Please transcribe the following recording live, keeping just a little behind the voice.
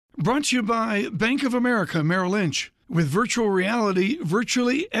Brought to you by Bank of America Merrill Lynch. With virtual reality,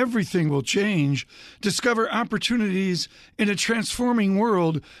 virtually everything will change. Discover opportunities in a transforming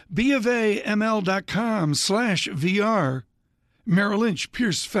world. BofAML.com/VR. Merrill Lynch,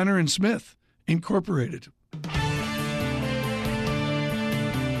 Pierce, Fenner and Smith, Incorporated.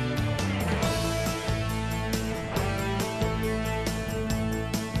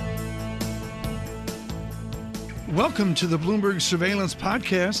 Welcome to the Bloomberg Surveillance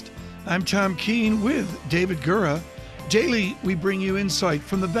Podcast. I'm Tom Keene with David Gura. Daily, we bring you insight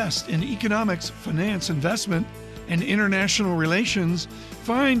from the best in economics, finance, investment, and international relations.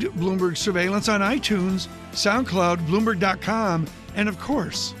 Find Bloomberg Surveillance on iTunes, SoundCloud, Bloomberg.com, and of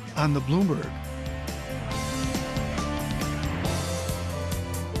course, on the Bloomberg.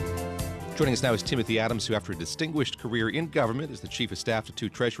 Joining us now is Timothy Adams, who after a distinguished career in government is the Chief of Staff to two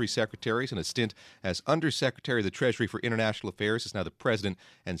Treasury Secretaries and a stint as Undersecretary of the Treasury for International Affairs, is now the President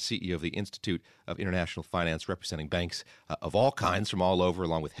and CEO of the Institute of International Finance, representing banks of all kinds from all over,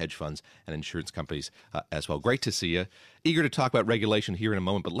 along with hedge funds and insurance companies as well. Great to see you. Eager to talk about regulation here in a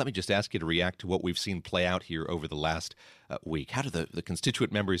moment, but let me just ask you to react to what we've seen play out here over the last week. How do the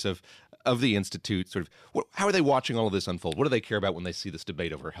constituent members of the Institute how are they watching all of this unfold? What do they care about when they see this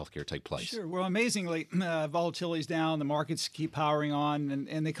debate over healthcare take place? Sure. Well, amazingly, volatility's down, the markets keep powering on,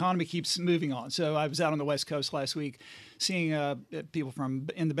 and the economy keeps moving on. So I was out on the West Coast last week seeing people from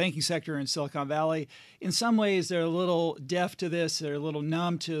in the banking sector in Silicon Valley. In some ways, they're a little deaf to this. They're a little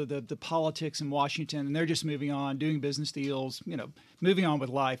numb to the politics in Washington, and they're just moving on, doing business deals, moving on with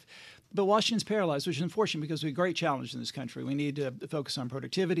life. But Washington's paralyzed, which is unfortunate because we have a great challenge in this country. We need to focus on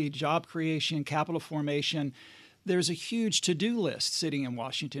productivity, job creation, capital formation. There's a huge to-do list sitting in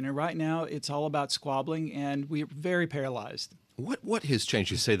Washington, and right now it's all about squabbling, and we're very paralyzed. What has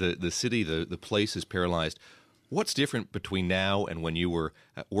changed? You say the city, the place is paralyzed. What's different between now and when you were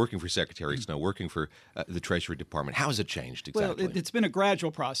working for Secretary Snow, working for the Treasury Department? How has it changed exactly? Well, it's been a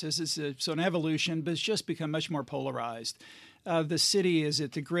gradual process. It's an evolution, but it's just become much more polarized. The city is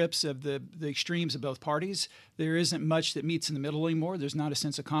at the grips of the extremes of both parties. There isn't much that meets in the middle anymore. There's not a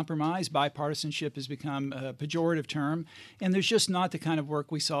sense of compromise. Bipartisanship has become a pejorative term. And there's just not the kind of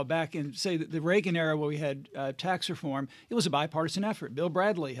work we saw back in, say, the Reagan era where we had tax reform. It was a bipartisan effort. Bill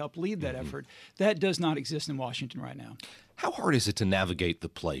Bradley helped lead that effort. That does not exist in Washington right now. How hard is it to navigate the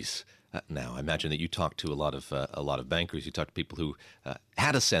place now? I imagine that you talk to a lot of bankers. You talk to people who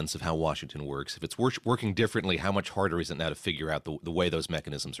had a sense of how Washington works. If it's working differently, how much harder is it now to figure out the way those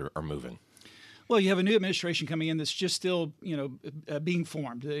mechanisms are moving? Well, you have a new administration coming in that's just still, being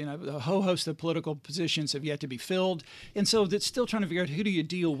formed. A whole host of political positions have yet to be filled, and so it's still trying to figure out who do you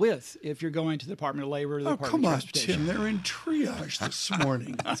deal with if you're going to the Department of Labor or the Department of Transportation. Tim, they're in triage this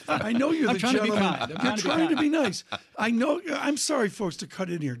morning. I know you're the gentleman. You're trying to be nice. I know. I'm sorry, folks, to cut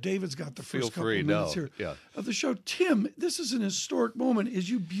in here. David's got the first couple of minutes here of the show. Tim, this is an historic moment, as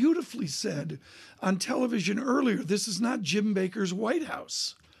you beautifully said on television earlier. This is not Jim Baker's White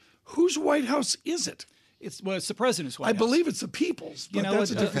House. Whose White House is it? It's the president's White House. I believe it's the people's, but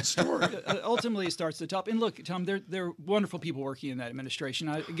that's a different story. Ultimately, it starts at the top. And look, Tom, there are wonderful people working in that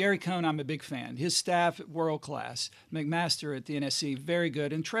administration. Gary Cohn, I'm a big fan. His staff, world class. McMaster at the NSC, very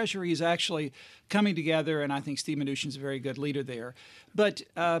good. And Treasury is actually coming together, and I think Steve Mnuchin's a very good leader there. But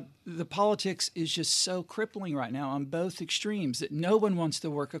the politics is just so crippling right now on both extremes that no one wants to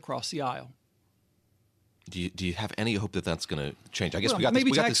work across the aisle. Do you have any hope that that's going to change? I guess we got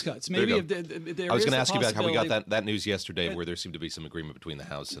maybe this, tax cuts. Maybe if I was going to ask you about how we got that news yesterday, where there seeed to be some agreement between the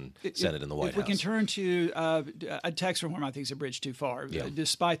House and Senate and the White House. If we can turn to tax reform, I think is a bridge too far,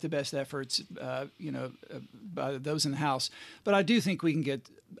 despite the best efforts, by those in the House. But I do think we can get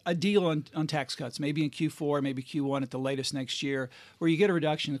a deal on tax cuts, maybe in Q4, maybe Q1 at the latest next year, where you get a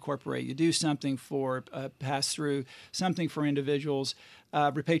reduction in the corporate rate. You do something for pass-through, something for individuals,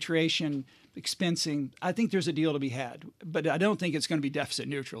 repatriation, expensing. I think there's a deal to be had, but I don't think it's going to be deficit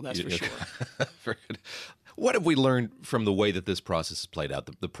neutral, that's for sure. Very good. What have we learned from the way that this process has played out,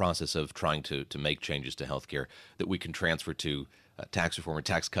 the process of trying to make changes to healthcare that we can transfer to tax reform or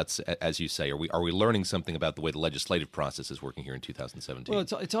tax cuts, as you say? Are we learning something about the way the legislative process is working here in 2017? Well,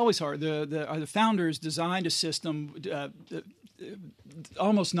 it's always hard. The founders designed a system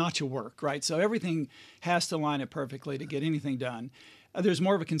almost not to work, right? So everything has to line up perfectly to get anything done. There's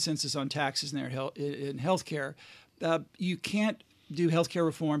more of a consensus on taxes in healthcare. You can't do healthcare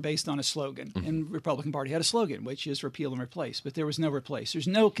reform based on a slogan. And the Republican Party had a slogan, which is repeal and replace, but there was no replace. There's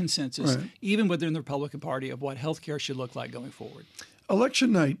no consensus, even within the Republican Party, of what healthcare should look like going forward.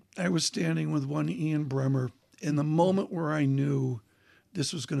 Election night, I was standing with one Ian Bremmer in the moment where I knew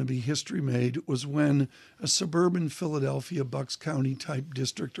this was going to be history made was when a suburban Philadelphia, Bucks County type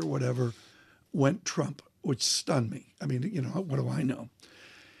district or whatever went Trump, which stunned me. I mean, what do I know?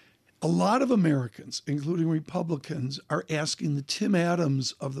 A lot of Americans, including Republicans, are asking the Tim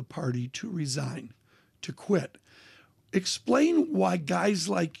Adams of the party to resign, to quit. Explain why guys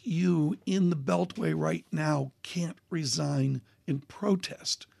like you in the Beltway right now can't resign in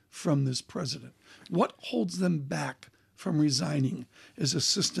protest from this president. What holds them back from resigning as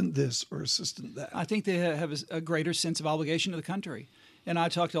assistant this or assistant that? I think they have a greater sense of obligation to the country. And I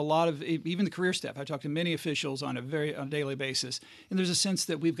talked to a lot of, even the career staff, I talked to many officials on a daily basis. And there's a sense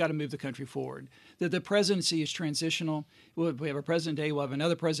that we've got to move the country forward, that the presidency is transitional. We have a president today, we'll have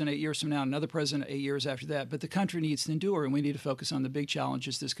another president 8 years from now, another president 8 years after that. But the country needs to endure, and we need to focus on the big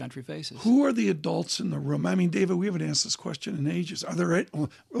challenges this country faces. Who are the adults in the room? I mean, David, we haven't asked this question in ages. Are there,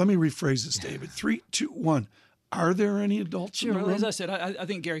 let me rephrase this, David. 3, 2, 1. Are there any adults in the room? As I said, I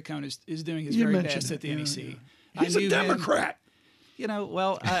think Gary Cohn is doing his very best at the NEC. He's a Democrat.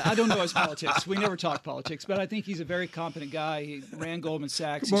 I don't know his politics. We never talk politics, but I think he's a very competent guy. He ran Goldman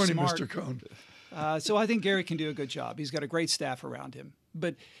Sachs. Good morning, he's smart. Mr. Cohn. So I think Gary can do a good job. He's got a great staff around him,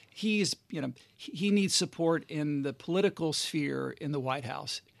 but he needs support in the political sphere in the White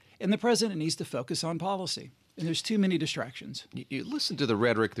House, and the president needs to focus on policy. And there's too many distractions. You listen to the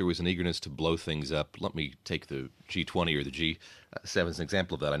rhetoric. There was an eagerness to blow things up. Let me take the G20 or the G7 as an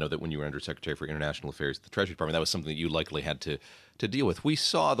example of that. I know that when you were Undersecretary for International Affairs at the Treasury Department, that was something that you likely had to deal with. We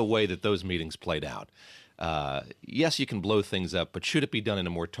saw the way that those meetings played out. Yes, you can blow things up, but should it be done in a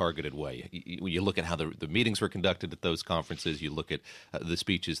more targeted way? You look at how the meetings were conducted at those conferences. You look at the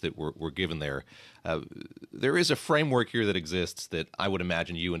speeches that were given there. There is a framework here that exists that I would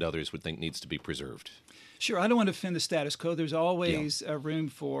imagine you and others would think needs to be preserved. Sure, I don't want to offend the status quo. There's always room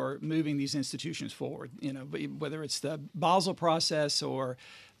for moving these institutions forward. Whether it's the Basel process or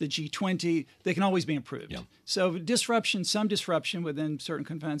the G20, they can always be improved. Yeah. So some disruption within certain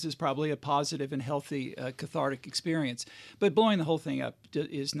confines is probably a positive and healthy, cathartic experience. But blowing the whole thing up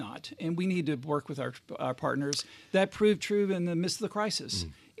is not. And we need to work with our partners. That proved true in the midst of the crisis.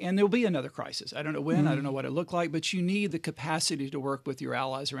 And there'll be another crisis. I don't know when, I don't know what it looked like, but you need the capacity to work with your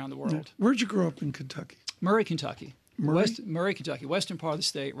allies around the world. Where'd you grow up in Kentucky? Murray, Kentucky. Murray, Kentucky, western part of the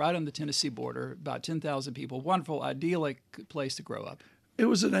state, right on the Tennessee border, about 10,000 people. Wonderful, idyllic place to grow up. It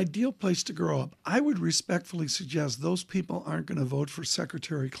was an ideal place to grow up. I would respectfully suggest those people aren't going to vote for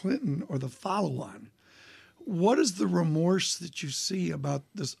Secretary Clinton or the follow-on. What is the remorse that you see about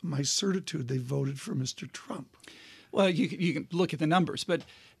this? My certitude they voted for Mr. Trump. Well, you can look at the numbers, but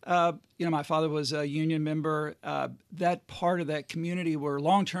my father was a union member. That part of that community were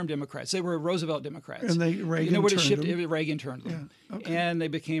long-term Democrats. They were Roosevelt Democrats. And Reagan turned them. Yeah, okay. And they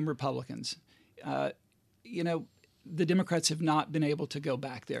became Republicans. The Democrats have not been able to go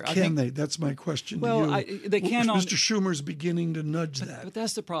back there. Can they? That's my question to you. They can. Mr. Schumer's beginning to nudge that. But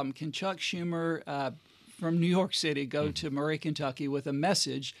that's the problem. Can Chuck Schumer from New York City go to Murray, Kentucky with a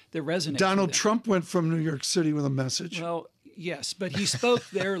message that resonates? Donald Trump went from New York City with a message. Well, yes, but he spoke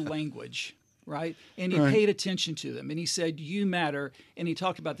their language, right? And he paid attention to them. And he said, you matter. And he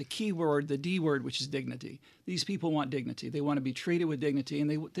talked about the key word, the D word, which is dignity. These people want dignity. They want to be treated with dignity,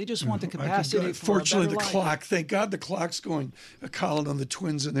 and they just want the capacity for Fortunately, a better life. Clock. Thank God the clock's going. Colin on the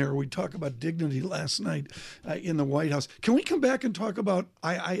Twins in there. We talked about dignity last night in the White House. Can we come back and talk about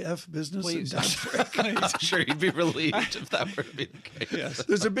IIF business? Please. I'm sure you'd be relieved if that were to be the case. Yes.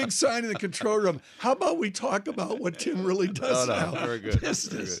 There's a big sign in the control room. How about we talk about what Tim really does now? Very good.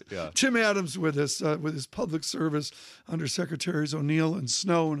 Business. Very good. Yeah. Tim Adams with us, with his public service under Secretaries O'Neill and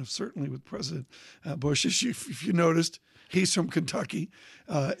Snow, and certainly with President Bush. If you noticed, he's from Kentucky.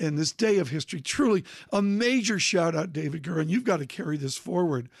 And this day of history, truly a major shout out, David Gura. And you've got to carry this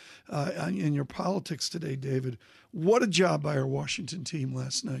forward in your politics today, David. What a job by our Washington team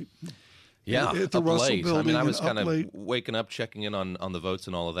last night. Yeah, at the up Russell late. Building. I was kind of late. waking up, checking in on the votes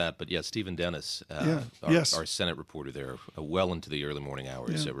and all of that. But yeah, Stephen Dennis, our Senate reporter there, well into the early morning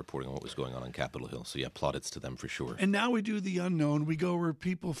hours, reporting on what was going on Capitol Hill. So yeah, plaudits to them for sure. And now we do the unknown. We go where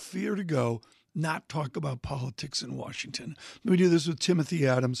people fear to go, not talk about politics in Washington. We do this with Timothy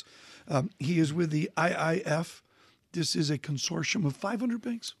Adams. He is with the IIF. This is a consortium of 500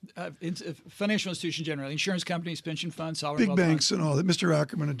 banks. Financial institutions generally, insurance companies, pension funds, sovereign wealth big banks funds. And all that. Mr.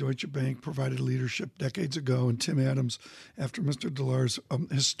 Ackerman of Deutsche Bank provided leadership decades ago, and Tim Adams, after Mr. Delars'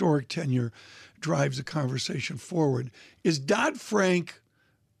 historic tenure, drives the conversation forward. Is Dodd-Frank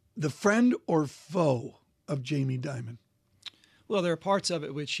the friend or foe of Jamie Dimon? Well, there are parts of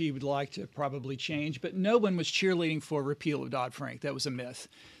it which he would like to probably change, but no one was cheerleading for repeal of Dodd-Frank. That was a myth.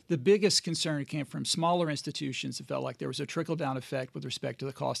 The biggest concern came from smaller institutions that felt like there was a trickle-down effect with respect to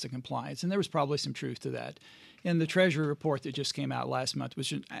the cost of compliance, and there was probably some truth to that. And the Treasury report that just came out last month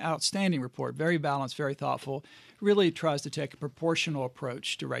was an outstanding report, very balanced, very thoughtful, really tries to take a proportional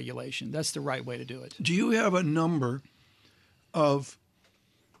approach to regulation. That's the right way to do it. Do you have a number of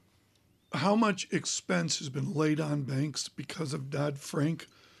how much expense has been laid on banks because of Dodd-Frank?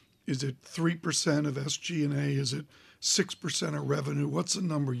 Is it 3% of SG&A? Is it 6% of revenue? What's the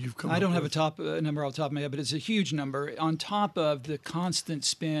number you've come up with? I don't have a top number off the top of my head, but it's a huge number. On top of the constant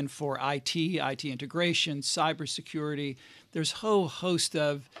spend for IT integration, cybersecurity, there's a whole host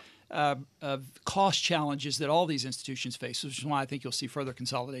of cost challenges that all these institutions face, which is why I think you'll see further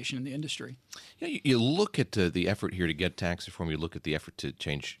consolidation in the industry. You look at the effort here to get tax reform, you look at the effort to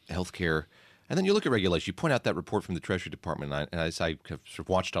change healthcare, and then you look at regulation. You point out that report from the Treasury Department, and as I have sort of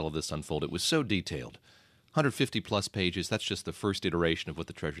watched all of this unfold, it was so detailed. 150-plus pages. That's just the first iteration of what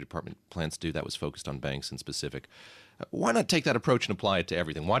the Treasury Department plans to do. That was focused on banks in specific. Why not take that approach and apply it to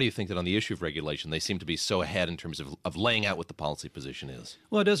everything? Why do you think that on the issue of regulation, they seem to be so ahead in terms of laying out what the policy position is?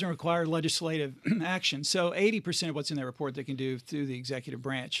 Well, it doesn't require legislative action. So 80% of what's in that report they can do through the executive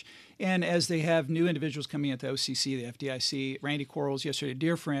branch. And as they have new individuals coming at the OCC, the FDIC, Randy Quarles, yesterday, a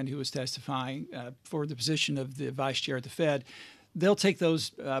dear friend who was testifying for the position of the vice chair at the Fed, they'll take those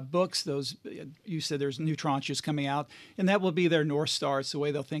books, you said there's new tranches coming out, and that will be their North Star. It's the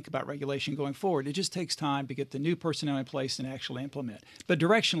way they'll think about regulation going forward. It just takes time to get the new personnel in place and actually implement. But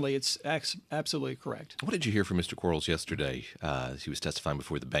directionally, it's absolutely correct. What did you hear from Mr. Quarles yesterday? He was testifying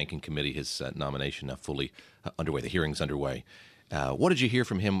before the Banking Committee, his nomination fully underway, the hearing's underway. What did you hear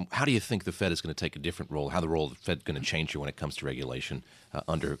from him? How do you think the Fed is going to take a different role? How the role of the Fed is going to change here when it comes to regulation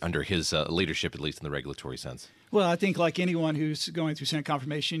under his leadership, at least in the regulatory sense? Well, I think like anyone who's going through Senate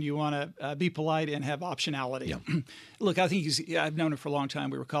confirmation, you want to be polite and have optionality. Yeah. Look, I think I've known him for a long time.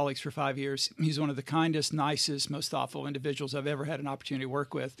 We were colleagues for 5 years. He's one of the kindest, nicest, most thoughtful individuals I've ever had an opportunity to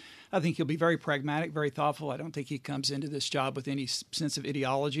work with. I think he'll be very pragmatic, very thoughtful. I don't think he comes into this job with any sense of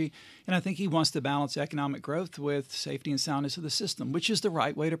ideology. And I think he wants to balance economic growth with safety and soundness of the system, which is the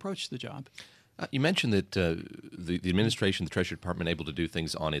right way to approach the job. You mentioned that the administration, the Treasury Department, able to do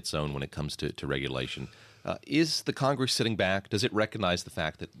things on its own when it comes to regulation. Is the Congress sitting back? Does it recognize the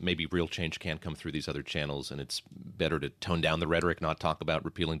fact that maybe real change can come through these other channels, and it's better to tone down the rhetoric, not talk about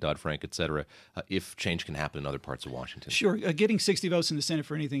repealing Dodd-Frank, et cetera, if change can happen in other parts of Washington? Sure. Getting 60 votes in the Senate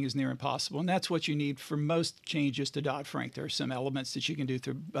for anything is near impossible, and that's what you need for most changes to Dodd-Frank. There are some elements that you can do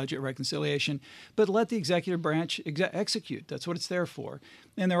through budget reconciliation, but let the executive branch execute. That's what it's there for.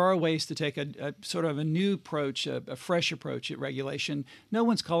 And there are ways to take a sort of a new approach, a fresh approach at regulation. No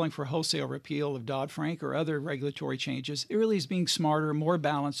one's calling for wholesale repeal of Dodd-Frank or other regulatory changes. It really is being smarter, more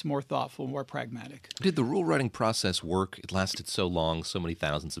balanced, more thoughtful, more pragmatic. Did the rule writing process work? It lasted so long, so many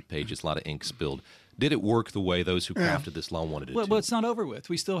thousands of pages, a lot of ink spilled. Did it work the way those who crafted this law wanted it to? Well, it's not over with.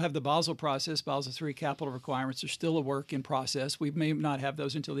 We still have the Basel process. Basel III capital requirements are still a work in process. We may not have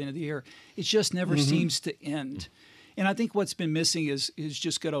those until the end of the year. It just never seems to end. And I think what's been missing is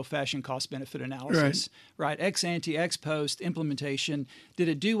just good old-fashioned cost-benefit analysis, right? Ex ante, ex post, implementation. Did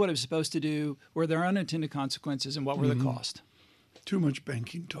it do what it was supposed to do? Were there unintended consequences, and what were the costs? Too much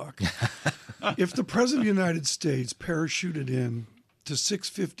banking talk. If the President of the United States parachuted in to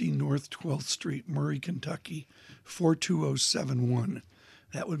 650 North 12th Street, Murray, Kentucky, 42071,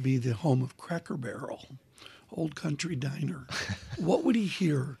 that would be the home of Cracker Barrel, Old Country Diner. What would he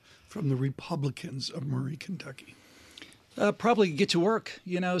hear from the Republicans of Murray, Kentucky? Probably get to work,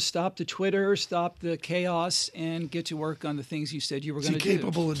 stop the Twitter, stop the chaos, and get to work on the things you said you were going to do. Is he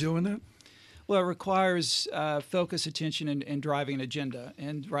capable of doing that? Well, it requires focus, attention, and driving an agenda.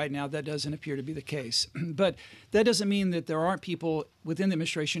 And right now, that doesn't appear to be the case. But that doesn't mean that there aren't people within the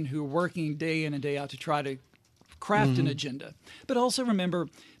administration who are working day in and day out to try to craft an agenda. But also remember,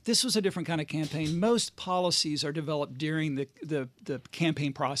 this was a different kind of campaign. Most policies are developed during the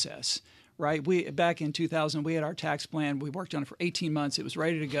campaign process. Right. Back in 2000, we had our tax plan. We worked on it for 18 months. It was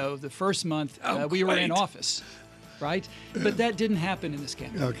ready to go. The first month we were in office. Right. But that didn't happen in this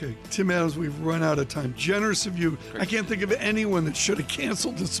campaign. Okay. Tim Adams, we've run out of time. Generous of you. I can't think of anyone that should have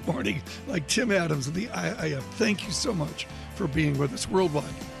canceled this morning like Tim Adams of the IIF. Thank you so much for being with us worldwide.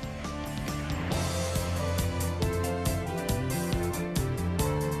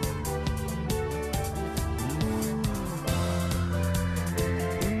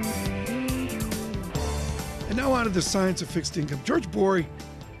 Now on to the science of fixed income. George Bory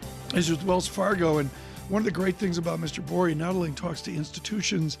is with Wells Fargo, and one of the great things about Mr. Bory, not only talks to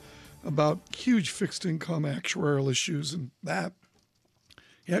institutions about huge fixed income actuarial issues and that,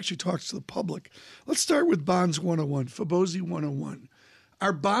 He actually talks to the public. Let's start with Bonds 101, Febosi 101.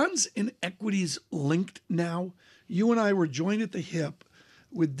 Are bonds and equities linked now? You and I were joined at the hip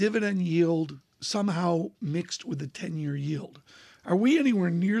with dividend yield somehow mixed with the 10-year yield. Are we anywhere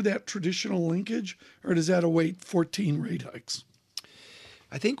near that traditional linkage, or does that await 14 rate hikes?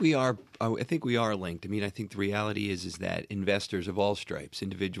 I think we are. I think we are linked. I mean, I think the reality is that investors of all stripes,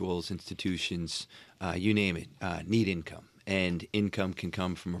 individuals, institutions, you name it, need income. And income can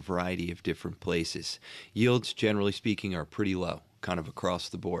come from a variety of different places. Yields, generally speaking, are pretty low, kind of across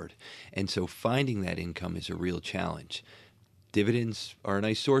the board. And so finding that income is a real challenge. Dividends are a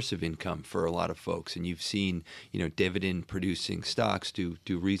nice source of income for a lot of folks, and you've seen, dividend-producing stocks do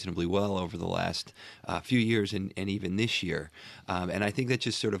reasonably well over the last few years and even this year. And I think that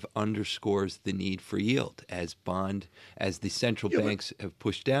just sort of underscores the need for yield. As the central banks have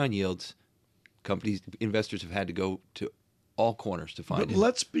pushed down yields, investors have had to go to all corners to find it. But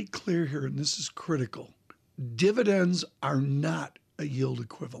let's be clear here, and this is critical. Dividends are not a yield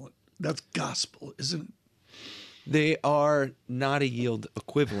equivalent. That's gospel, isn't it? They are not a yield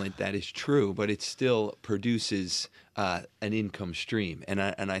equivalent, that is true, but it still produces an income stream, and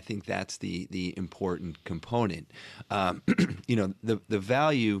I think that's the important component. The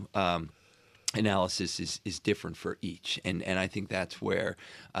value analysis is different for each, and I think that's where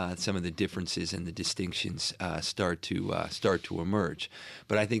some of the differences and the distinctions start to emerge.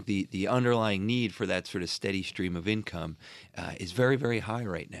 But I think the underlying need for that sort of steady stream of income is very, very high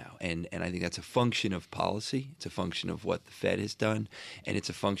right now, and I think that's a function of policy. It's a function of what the Fed has done, and it's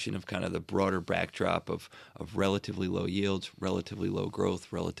a function of kind of the broader backdrop of relatively low yields, relatively low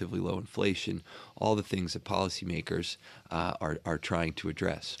growth, relatively low inflation, all the things that policymakers are trying to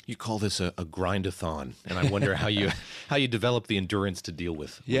address. You call this a grindathon, and I wonder how you develop the endurance to deal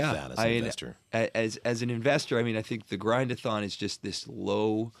with that as an investor. As an investor, I mean, I think the grindathon is just this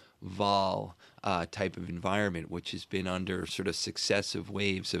low vol type of environment, which has been under sort of successive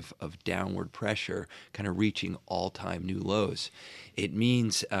waves of downward pressure, kind of reaching all-time new lows. It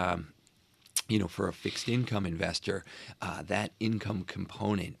means for a fixed income investor, that income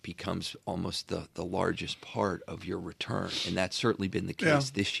component becomes almost the largest part of your return. And that's certainly been the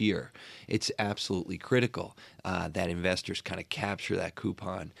case this year. It's absolutely critical that investors kind of capture that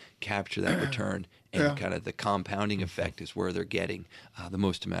coupon, capture that return, and kind of the compounding effect is where they're getting the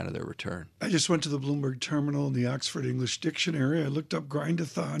most amount of their return. I just went to the Bloomberg terminal in the Oxford English Dictionary. I looked up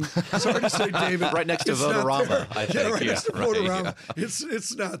grindathon. Sorry to say, David. Right next to Votorama, I think. Yeah, right next to Votorama. Yeah.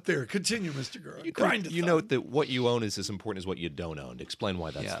 It's not there. Continue, Mr. Gura. Grindathon. You note that what you own is as important as what you don't own. Explain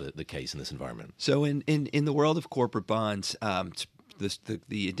why that's the case in this environment. So in the world of corporate bonds,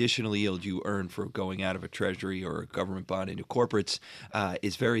 the additional yield you earn for going out of a treasury or a government bond into corporates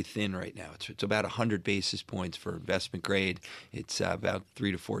is very thin right now. It's about 100 basis points for investment grade. It's about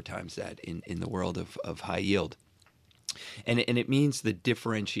 3 to 4 times that in the world of high yield. And it means the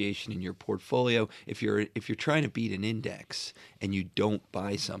differentiation in your portfolio. If you're trying to beat an index and you don't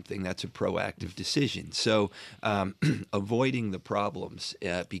buy something, that's a proactive decision. So avoiding the problems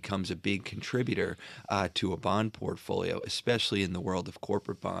becomes a big contributor to a bond portfolio, especially in the world of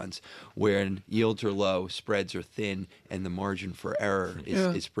corporate bonds, where yields are low, spreads are thin, and the margin for error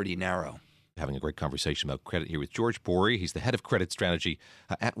is pretty narrow. Having a great conversation about credit here with George Bory. He's the head of credit strategy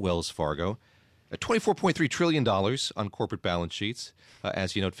at Wells Fargo. $24.3 trillion on corporate balance sheets.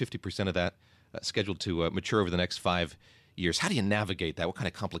 As you note, 50% of that scheduled to mature over the next 5 years. How do you navigate that? What kind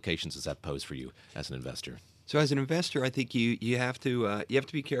of complications does that pose for you as an investor? So as an investor, I think you have to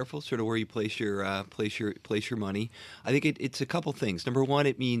be careful sort of where you place your money. I think it's a couple things. Number one,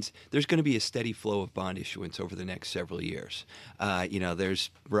 it means there's going to be a steady flow of bond issuance over the next several years. There's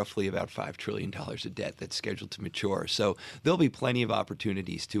roughly about $5 trillion of debt that's scheduled to mature. So there'll be plenty of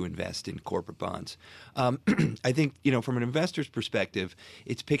opportunities to invest in corporate bonds. I think from an investor's perspective,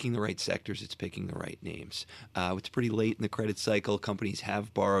 it's picking the right sectors, it's picking the right names. It's pretty late in the credit cycle. Companies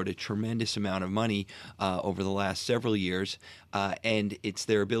have borrowed a tremendous amount of money over the last several years, and it's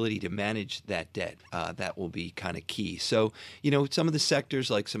their ability to manage that debt that will be kind of key. So, some of the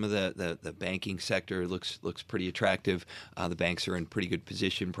sectors, like some of the banking sector, looks pretty attractive. The banks are in pretty good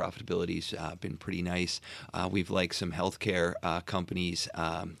position. Profitability's been pretty nice. We've liked some healthcare companies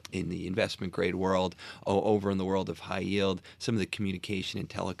in the investment grade world. Over in the world of high yield, some of the communication and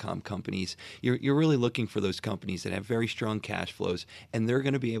telecom companies. You're really looking for those companies that have very strong cash flows, and they're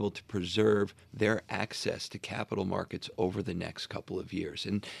going to be able to preserve their access to capital markets over the next couple of years.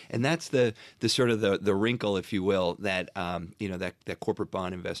 And that's the sort of the wrinkle, if you will, that that corporate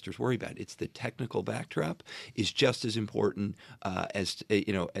bond investors worry about. It's the technical backdrop is just as important as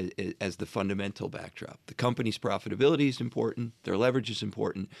the fundamental backdrop. The company's profitability is important, their leverage is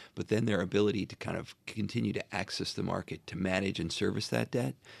important, but then their ability to kind of continue to access the market to manage and service that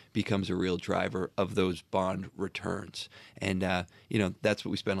debt becomes a real driver of those bond returns. And that's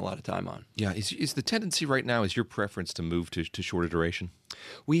what we spend a lot of time on. Yeah, is the tendency right now, is your preference to move to shorter duration?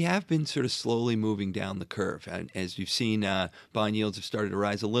 We have been sort of slowly moving down the curve. And as you've seen, bond yields have started to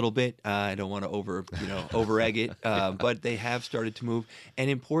rise a little bit. I don't want to over-egg it, but they have started to move. And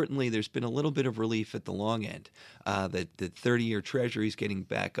importantly, there's been a little bit of relief at the long end. The 30-year Treasury is getting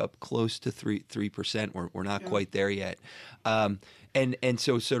back up close to 3%. We're not quite there yet. And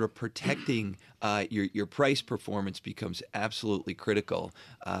so sort of protecting your price performance becomes absolutely critical.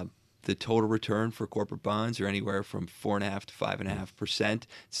 The total return for corporate bonds are anywhere from 4.5% to 5.5%.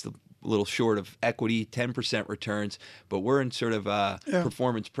 It's a little short of equity, 10% returns, but we're in sort of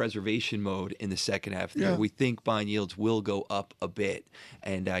performance preservation mode in the second half of the year. We think bond yields will go up a bit,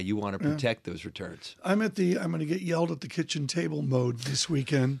 and you want to protect those returns. I'm going to get yelled at the kitchen table mode this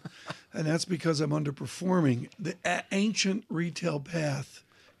weekend, and that's because I'm underperforming. The ancient retail path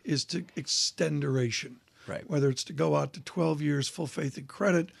is to extend duration, right? Whether it's to go out to 12 years full faith and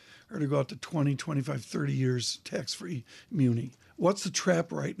credit, or to go out to 20, 25, 30 years tax-free muni. What's the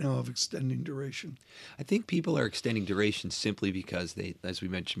trap right now of extending duration? I think people are extending duration simply because they, as we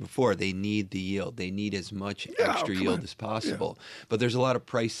mentioned before, they need the yield. They need as much extra yield as possible. Yeah. But there's a lot of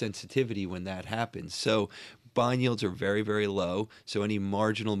price sensitivity when that happens. So bond yields are very, very low, so any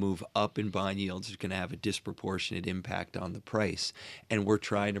marginal move up in bond yields is going to have a disproportionate impact on the price, and we're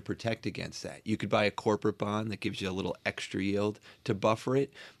trying to protect against that. You could buy a corporate bond that gives you a little extra yield to buffer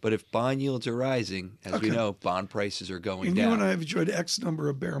it, but if bond yields are rising, as we know, bond prices are going down. You and I have enjoyed X number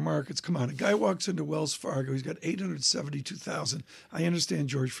of bear markets. Come on, a guy walks into Wells Fargo, he's got $872,000. I understand,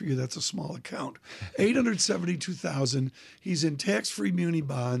 George, for you that's a small account. $872,000, he's in tax-free muni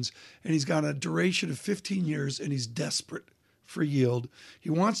bonds, and he's got a duration of 15 years, and he's desperate for yield. He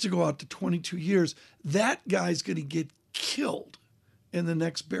wants to go out to 22 years. That guy's going to get killed in the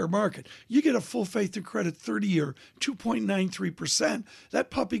next bear market. You get a full faith and credit 30-year, 2.93%. That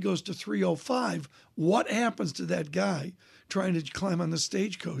puppy goes to 305. What happens to that guy trying to climb on the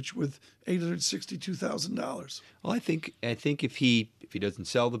stagecoach with $862,000? Well, I think if he doesn't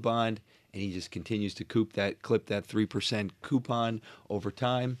sell the bond and he just continues to clip that 3% coupon over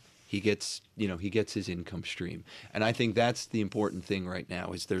time, he gets his income stream. And I think that's the important thing right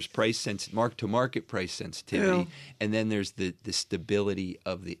now is there's mark-to-market price sensitivity, and then there's the stability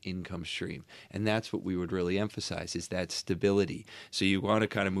of the income stream. And that's what we would really emphasize is that stability. So you want to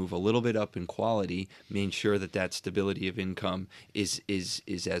kind of move a little bit up in quality, make sure that stability of income is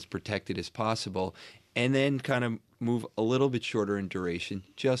as protected as possible, and then kind of move a little bit shorter in duration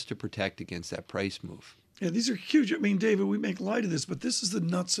just to protect against that price move. Yeah, these are huge. I mean, David, we make light of this, but this is the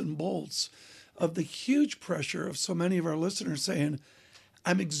nuts and bolts of the huge pressure of so many of our listeners saying,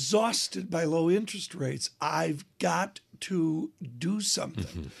 I'm exhausted by low interest rates. I've got to do something.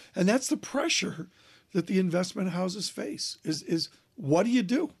 Mm-hmm. And that's the pressure that the investment houses face is what do you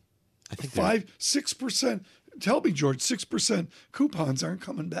do? I think 6%. Tell me, George, 6% coupons aren't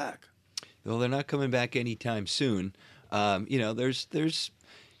coming back. Well, they're not coming back anytime soon. There's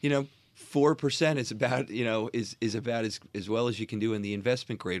 4% is about as well as you can do in the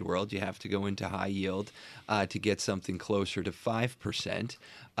investment grade world. You have to go into high yield to get something closer to 5%,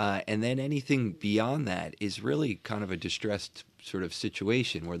 and then anything beyond that is really kind of a distressed sort of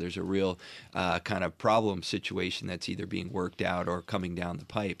situation where there's a real kind of problem situation that's either being worked out or coming down the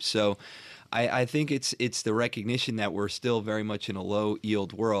pipe. So I think it's the recognition that we're still very much in a low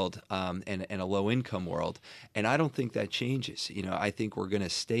yield world and a low income world, and I don't think that changes. I think we're going to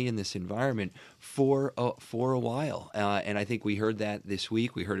stay in this environment for a while, and I think we heard that this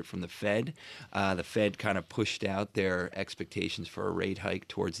week. We heard it from the Fed. The Fed kind of pushed out their expectations for a rate hike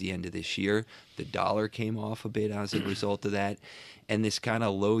towards the end of this year. The dollar came off a bit as a result of that, and this kind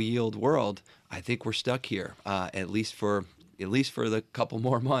of low yield world. I think we're stuck here at least for the couple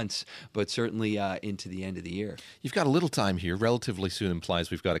more months, but certainly into the end of the year. You've got a little time here. Relatively soon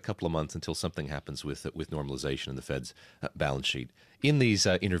implies we've got a couple of months until something happens with normalization in the Fed's balance sheet. In these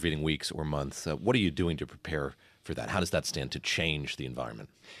intervening weeks or months, what are you doing to prepare for that? How does that stand to change the environment?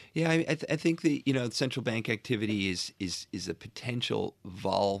 Yeah, I think the central bank activity is a potential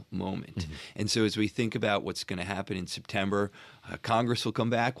vol moment, mm-hmm. And so as we think about what's going to happen in September, Congress will come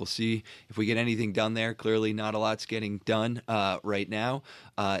back. We'll see if we get anything done there. Clearly, not a lot's getting done right now,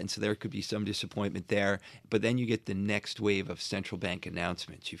 and so there could be some disappointment there. But then you get the next wave of central bank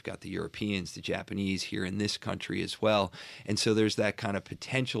announcements. You've got the Europeans, the Japanese here in this country as well, and so there's that kind of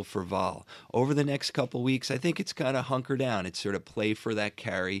potential for vol. Over the next couple weeks, I think it's kind of hunker down. It's sort of play for that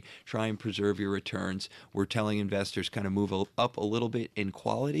carry, try and preserve your returns. We're telling investors kind of move up a little bit in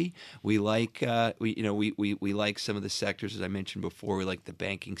quality. We like we like some of the sectors, as I mentioned before. We like the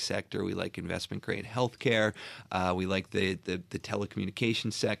banking sector. We like investment grade healthcare. We like the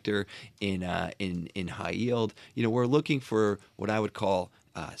telecommunications sector in high yield. We're looking for what I would call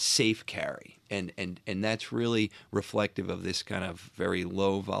safe carry. And that's really reflective of this kind of very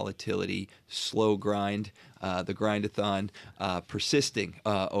low volatility, slow grind, the grindathon persisting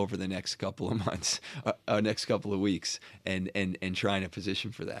over the next couple of months, next couple of weeks, and trying to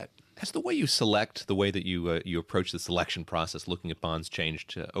position for that. Has the way you select, the way that you approach the selection process, looking at bonds,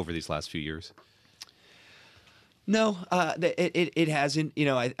 changed over these last few years? No, it hasn't.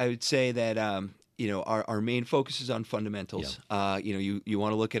 I would say that our main focus is on fundamentals. Yeah. You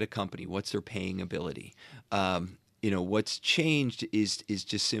want to look at a company. What's their paying ability? What's changed is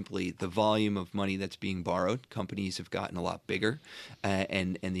just simply the volume of money that's being borrowed. Companies have gotten a lot bigger,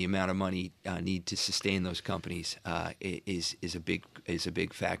 and the amount of money need to sustain those companies is a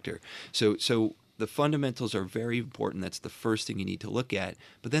big factor. So the fundamentals are very important. That's the first thing you need to look at.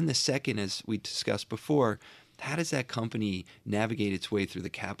 But then the second, as we discussed before, how does that company navigate its way through the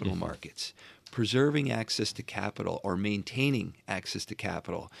capital markets? Preserving access to capital or maintaining access to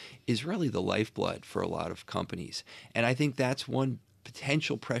capital is really the lifeblood for a lot of companies. And I think that's one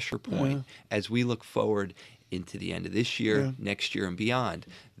potential pressure point as we look forward into the end of this year, next year, and beyond.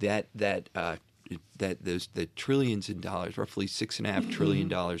 The trillions in dollars, roughly $6.5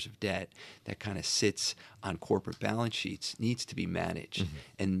 trillion of debt that kind of sits on corporate balance sheets needs to be managed.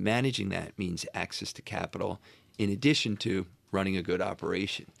 And managing that means access to capital in addition to running a good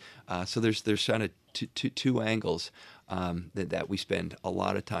operation. So there's kind of two angles that we spend a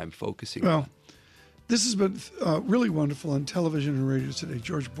lot of time focusing on. This has been really wonderful on television and radio today.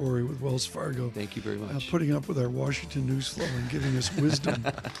 George Bory with Wells Fargo. Thank you very much. Putting up with our Washington news flow and giving us wisdom.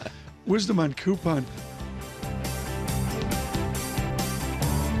 Wisdom on coupon.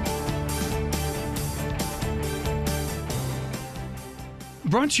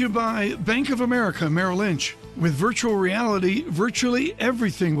 Brought to you by Bank of America Merrill Lynch. With virtual reality, virtually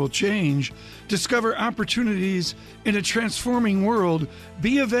everything will change. Discover opportunities in a transforming world.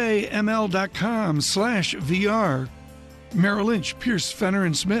 BofAML.com/VR. Merrill Lynch, Pierce,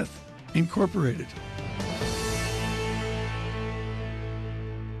 Fenner & Smith, Incorporated.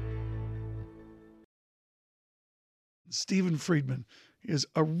 Stephen Friedman is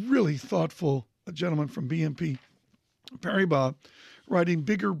a really thoughtful gentleman from BNP Paribas, writing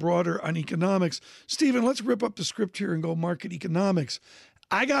bigger, broader on economics. Stephen, let's rip up the script here and go market economics.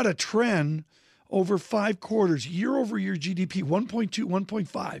 I got a trend over 5 quarters, year-over-year GDP, 1.2,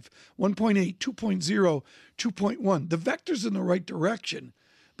 1.5, 1.8, 2.0, 2.1. The vector's in the right direction,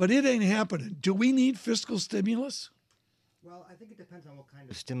 but it ain't happening. Do we need fiscal stimulus? Well, I think it depends on what kind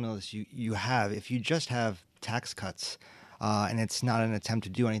of stimulus you have. If you just have tax cuts, and it's not an attempt to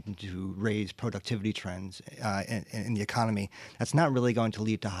do anything to raise productivity trends in the economy, that's not really going to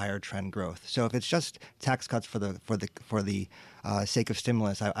lead to higher trend growth. So if it's just tax cuts for the sake of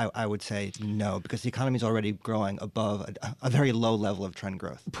stimulus, I would say no, because the economy is already growing above a very low level of trend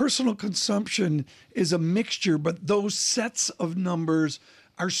growth. Personal consumption is a mixture, but those sets of numbers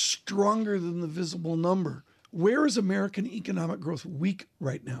are stronger than the visible number. Where is American economic growth weak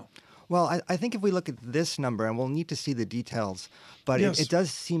right now? Well, I think if we look at this number, and we'll need to see the details, but it does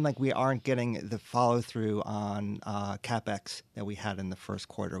seem like we aren't getting the follow-through on CapEx that we had in the first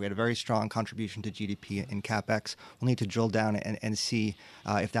quarter. We had a very strong contribution to GDP in CapEx. We'll need to drill down and see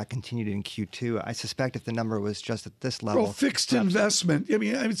if that continued in Q2. I suspect if the number was just at this level. Well, fixed investment. I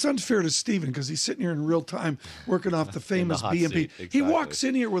mean, it's unfair to Stephen because he's sitting here in real time working off the famous BNP. Exactly. He walks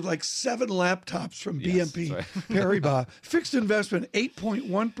in here with like 7 laptops from BNP Paribas. Fixed investment,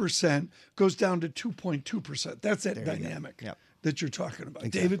 8.1%. Goes down to 2.2%. That's that dynamic that you're talking about.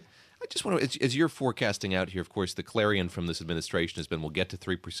 Exactly. David? I just want to, as you're forecasting out here, of course, the clarion from this administration has been we'll get to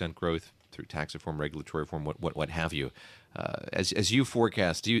 3% growth through tax reform, regulatory reform, what have you. As you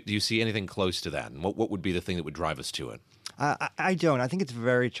forecast, do you see anything close to that? And what would be the thing that would drive us to it? I don't. I think it's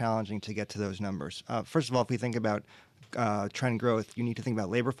very challenging to get to those numbers. First of all, if we think about trend growth, you need to think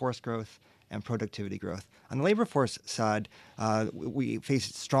about labor force growth and productivity growth. On the labor force side, we face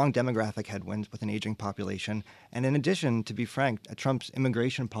strong demographic headwinds with an aging population. And in addition, to be frank, Trump's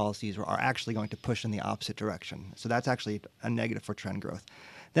immigration policies are actually going to push in the opposite direction. So that's actually a negative for trend growth.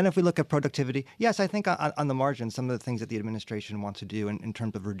 Then if we look at productivity, yes, I think on the margin, some of the things that the administration wants to do in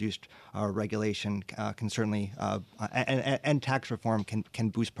terms of reduced regulation can certainly, and tax reform can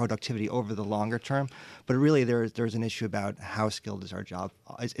boost productivity over the longer term. But really there's an issue about how skilled is our job,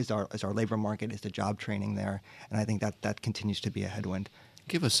 is our labor market, is the job training there? And I think that continues to be a headwind.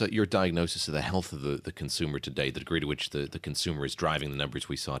 Give us your diagnosis of the health of the consumer today, the degree to which the consumer is driving the numbers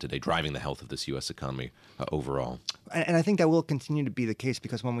we saw today, driving the health of this U.S. economy overall. And I think that will continue to be the case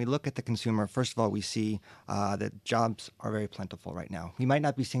because when we look at the consumer, first of all, we see that jobs are very plentiful right now. We might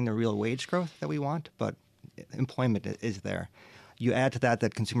not be seeing the real wage growth that we want, but employment is there. You add to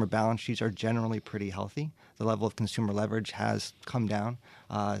that consumer balance sheets are generally pretty healthy. The level of consumer leverage has come down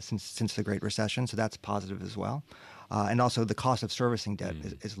since the Great Recession, so that's positive as well. And also the cost of servicing debt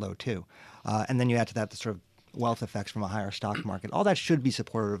is low too. And then you add to that the sort of wealth effects from a higher stock market. All that should be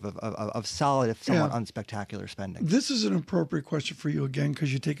supportive of solid, if somewhat unspectacular spending. This is an appropriate question for you again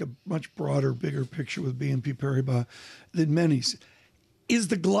because you take a much broader, bigger picture with BNP Paribas than many's. Is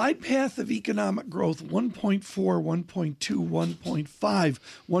the glide path of economic growth 1.4, 1.2, 1.5,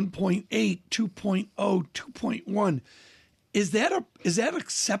 1.8, 2.0, 2.1? Is that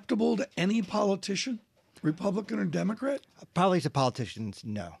acceptable to any politician? Republican or Democrat? Probably to politicians,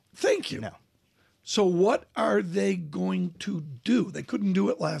 no. Thank you. No. So what are they going to do? They couldn't do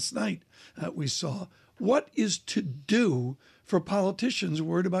it last night, we saw. What is to do for politicians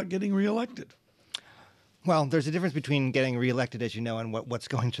worried about getting reelected? Well, there's a difference between getting reelected, as you know, and what's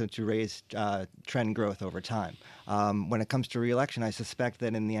going to raise trend growth over time. When it comes to reelection, I suspect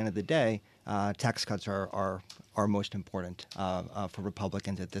that in the end of the day, tax cuts are most important for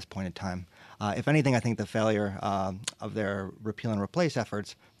Republicans at this point in time. If anything, I think the failure of their repeal and replace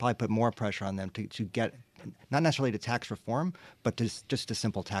efforts probably put more pressure on them to get not necessarily to tax reform, but just to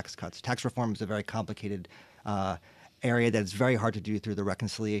simple tax cuts. Tax reform is a very complicated area that is very hard to do through the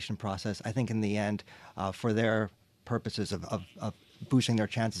reconciliation process. I think in the end, for their purposes of boosting their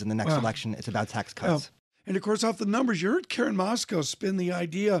chances in the next election, it's about tax cuts. And of course, off the numbers, you heard Karen Moscow spin the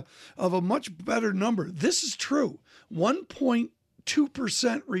idea of a much better number. This is true.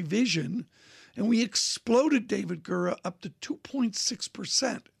 1.2% revision, and we exploded, David Gura, up to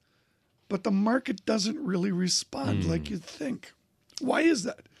 2.6%. But the market doesn't really respond like you'd think. Why is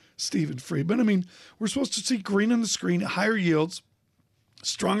that, Stephen Friedman? I mean, we're supposed to see green on the screen, higher yields,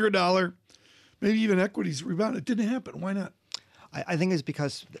 stronger dollar, maybe even equities rebound. It didn't happen. Why not? I think it's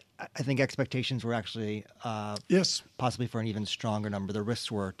because I think expectations were actually possibly for an even stronger number. The risks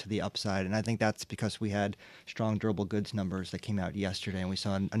were to the upside, and I think that's because we had strong durable goods numbers that came out yesterday, and we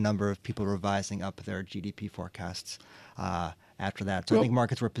saw a number of people revising up their GDP forecasts after that. So I think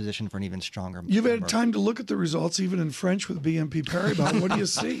markets were positioned for an even stronger You've number. had time to look at the results, even in French with BNP Paribas. What do you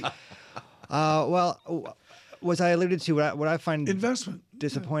see? Was I alluded to what I find Investment.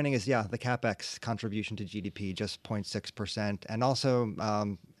 disappointing is the CapEx contribution to GDP, just 0.6%, and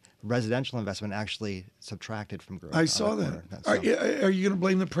also residential investment actually subtracted from growth. I saw that. Are you going to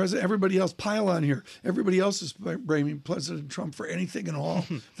blame the president? Everybody else, pile on here. Everybody else is blaming President Trump for anything and all.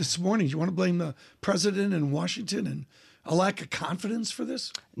 This morning, do you want to blame the president in Washington and a lack of confidence for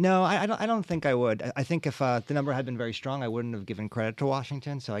this? No, I don't think I would. I think if the number had been very strong, I wouldn't have given credit to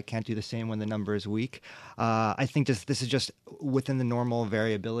Washington, so I can't do the same when the number is weak. I think this is just within the normal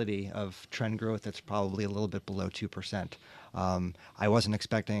variability of trend growth that's probably a little bit below 2%. I wasn't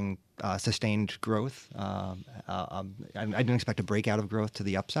expecting sustained growth. I didn't expect a breakout of growth to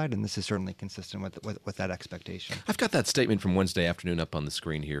the upside, and this is certainly consistent with that expectation. I've got that statement from Wednesday afternoon up on the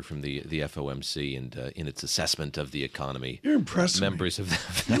screen here from the FOMC and in its assessment of the economy. You're impressive. Members of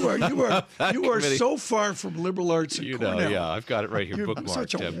the you are so far from liberal arts and Cornell. Yeah, I've got it right here, You're bookmarked,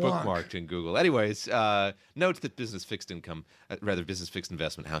 such a wonk. bookmarked in Google. Anyways, notes that business fixed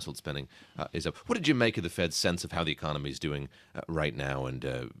investment, household spending is up. What did you make of the Fed's sense of how the economy is doing right now,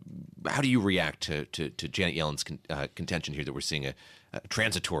 and how do you react to Janet Yellen's contention here that we're seeing a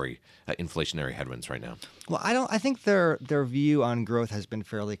transitory inflationary headwinds right now? Well, I think their view on growth has been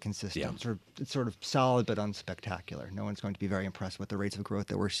fairly consistent. Yeah. It's sort of solid but unspectacular. No one's going to be very impressed with the rates of growth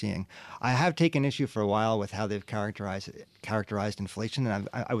that we're seeing. I have taken issue for a while with how they've characterized inflation, and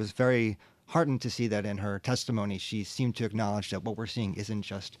I was very heartened to see that in her testimony she seemed to acknowledge that what we're seeing isn't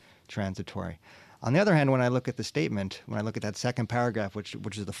just transitory. On the other hand, when I look at the statement, when I look at that second paragraph,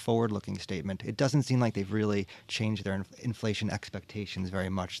 which is the forward-looking statement, it doesn't seem like they've really changed their inflation expectations very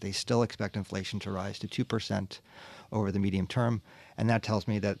much. They still expect inflation to rise to 2% over the medium term, and that tells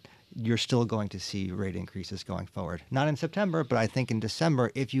me that you're still going to see rate increases going forward. Not in September, but I think in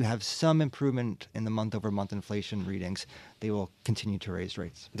December, if you have some improvement in the month-over-month inflation readings, they will continue to raise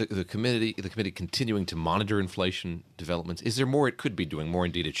rates. The committee continuing to monitor inflation developments. Is there more it could be doing, more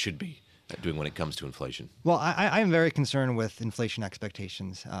indeed it should be doing when it comes to inflation? Well, I am very concerned with inflation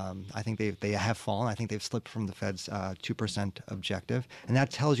expectations. I think they have fallen. I think they've slipped from the Fed's 2% objective, and that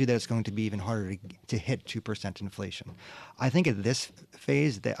tells you that it's going to be even harder to hit 2% inflation. I think at this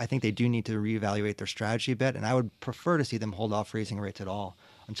phase, I think they do need to reevaluate their strategy a bit, and I would prefer to see them hold off raising rates at all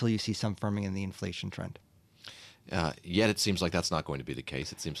until you see some firming in the inflation trend. Yet it seems like that's not going to be the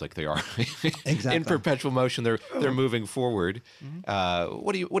case. It seems like they are Exactly. in perpetual motion. They're moving forward.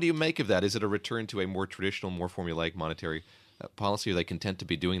 What do you make of that? Is it a return to a more traditional, more formulaic monetary policy? Are they content to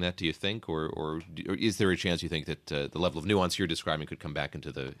be doing that, do you think, or is there a chance you think that the level of nuance you're describing could come back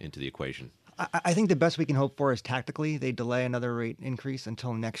into the equation? I think the best we can hope for is tactically they delay another rate increase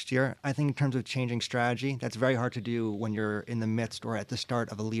until next year. I think in terms of changing strategy, that's very hard to do when you're in the midst or at the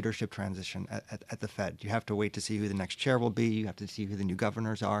start of a leadership transition at the Fed. You have to wait to see who the next chair will be. You have to see who the new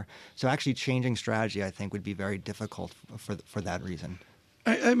governors are. So actually changing strategy, I think, would be very difficult for that reason.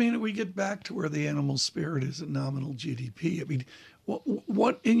 I mean, we get back to where the animal spirit is at nominal GDP. I mean,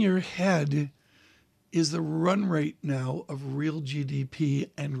 what in your head is the run rate now of real GDP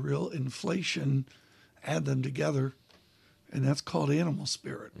and real inflation? Add them together, and that's called animal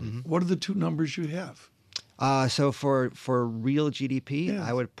spirit. Mm-hmm. What are the two numbers you have? So for real GDP, Yeah.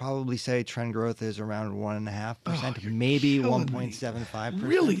 I would probably say trend growth is around 1.5%, Oh, maybe killing me. 1.75%.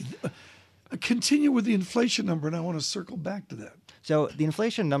 Really? Continue with the inflation number, and I want to circle back to that. So the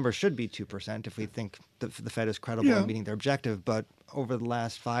inflation number should be 2% if we think the Fed is credible in meeting their objective. But over the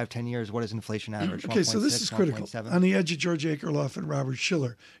last 5-10 years, what is inflation average? Okay, so this is critical. 1.7? On the edge of George Akerlof and Robert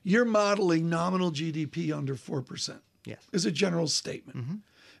Schiller, you're modeling nominal GDP under 4%. Yes. Is a general statement. Mm-hmm.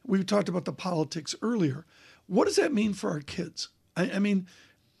 We talked about the politics earlier. What does that mean for our kids? I mean,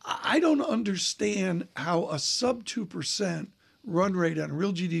 I don't understand how a sub 2% run rate on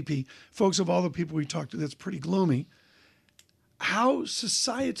real GDP, folks, of all the people we talked to, that's pretty gloomy, how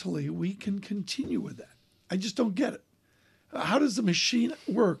societally we can continue with that. I just don't get it. How does the machine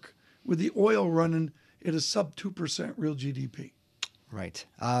work with the oil running at a sub 2% real GDP? Right.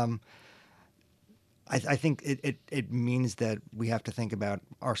 I think it means that we have to think about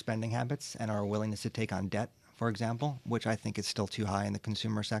our spending habits and our willingness to take on debt, for example, which I think is still too high in the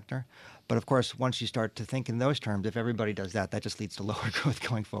consumer sector. But of course, once you start to think in those terms, if everybody does that, that just leads to lower growth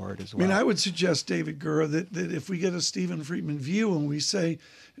going forward as well. I mean, I would suggest, David Gura, that if we get a Stephen Friedman view and we say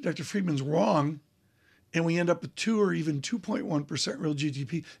Dr. Friedman's wrong, and we end up with 2 or even 2.1% real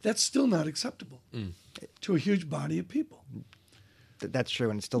GDP, that's still not acceptable to a huge body of people. That's true,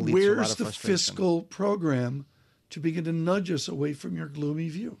 and it still leads to a lot of Where's the frustration. fiscal program to begin to nudge us away from your gloomy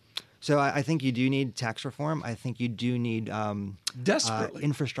view? So I think you do need tax reform. I think you do need Desperately.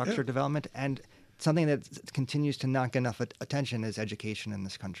 infrastructure development. And something that continues to not get enough attention is education in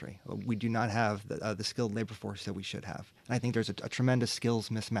this country. We do not have the skilled labor force that we should have. And I think there's a tremendous skills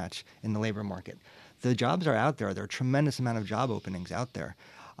mismatch in the labor market. The jobs are out there. There are a tremendous amount of job openings out there.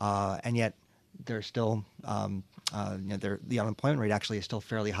 And yet there's still the unemployment rate actually is still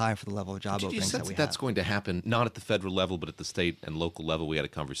fairly high for the level of job openings that we have. That's going to happen not at the federal level, but at the state and local level. We had a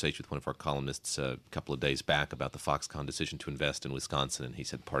conversation with one of our columnists a couple of days back about the Foxconn decision to invest in Wisconsin, and he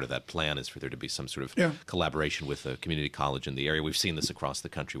said part of that plan is for there to be some sort of collaboration with a community college in the area. We've seen this across the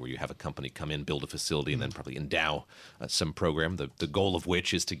country where you have a company come in, build a facility, and then probably endow some program, the goal of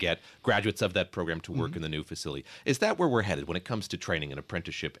which is to get graduates of that program to work in the new facility. Is that where we're headed when it comes to training and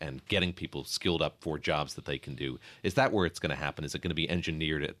apprenticeship and getting people skilled up for jobs that they can do? Is that where it's going to happen? Is it going to be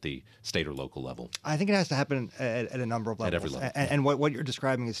engineered at the state or local level? I think it has to happen at a number of levels. At every level. And what you're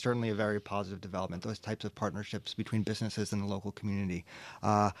describing is certainly a very positive development, those types of partnerships between businesses and the local community.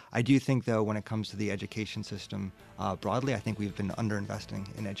 I do think, though, when it comes to the education system broadly, I think we've been underinvesting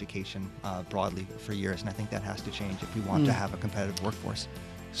in education broadly for years, and I think that has to change if we want to have a competitive workforce.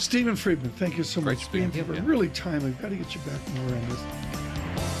 Stephen Friedman, thank you so Great much for being here. speaking. Really timely. We've got to get you back when we're on this.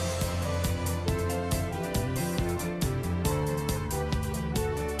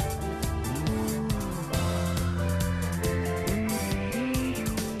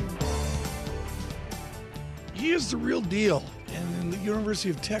 He is the real deal. And in the University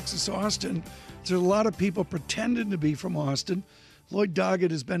of Texas, Austin, there's a lot of people pretending to be from Austin. Lloyd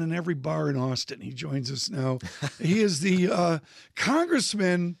Doggett has been in every bar in Austin. He joins us now. He is the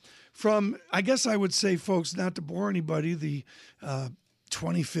congressman from, I guess I would say, folks, not to bore anybody, the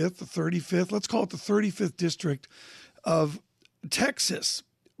 25th, the 35th, let's call it the 35th district of Texas.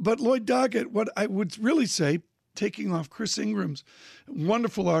 But Lloyd Doggett, what I would really say, taking off Chris Ingram's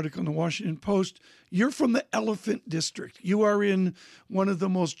wonderful article in the Washington Post, you're from the Elephant District. You are in one of the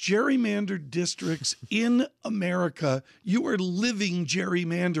most gerrymandered districts in America. You are living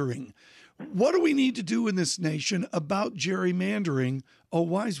gerrymandering. What do we need to do in this nation about gerrymandering, a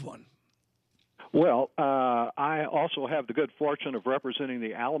wise one? Well, I also have the good fortune of representing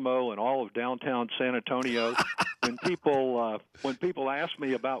the Alamo and all of downtown San Antonio. When people ask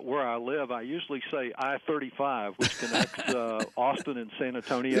me about where I live, I usually say I-35, which connects Austin and San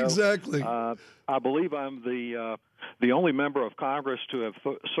Antonio. Exactly. I believe I'm the only member of Congress to have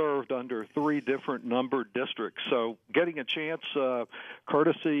served under 3 different numbered districts. So getting a chance,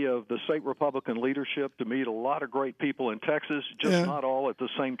 courtesy of the state Republican leadership, to meet a lot of great people in Texas, just not all at the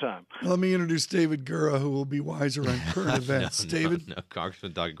same time. Let me introduce David Gura, who will be wiser on current events. David? No,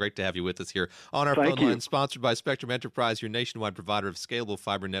 Congressman Doggett, great to have you with us here on our Thank phone you. line, sponsored by Spectrum Enterprise, your nationwide provider of scalable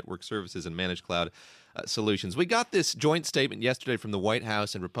fiber network services and managed cloud solutions. We got this joint statement yesterday from the White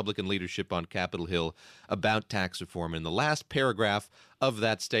House and Republican leadership on Capitol Hill about tax reform. In the last paragraph of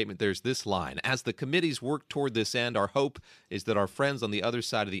that statement, there's this line: as the committees work toward this end, our hope is that our friends on the other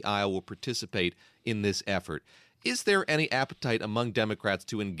side of the aisle will participate in this effort. Is there any appetite among Democrats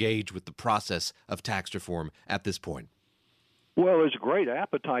to engage with the process of tax reform at this point? Well, there's a great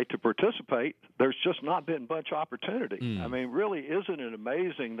appetite to participate. There's just not been much opportunity. I mean, really, isn't it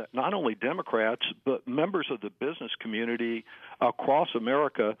amazing that not only Democrats, but members of the business community across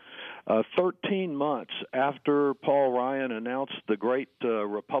America, 13 months after Paul Ryan announced the great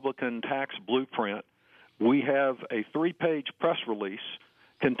Republican tax blueprint, we have a 3-page press release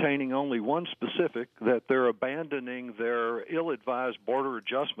containing only one specific, that they're abandoning their ill-advised border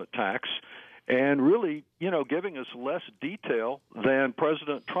adjustment tax, and really, giving us less detail than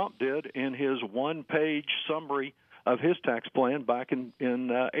President Trump did in his 1-page summary of his tax plan back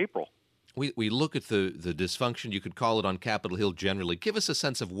in April. We look at the dysfunction, you could call it, on Capitol Hill generally. Give us a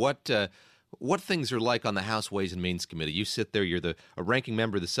sense of what things are like on the House Ways and Means Committee. You sit there, you're a ranking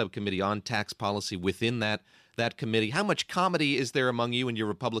member of the Subcommittee on Tax Policy within that committee. How much comedy is there among you and your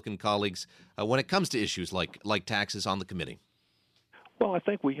Republican colleagues when it comes to issues like taxes on the committee? Well, I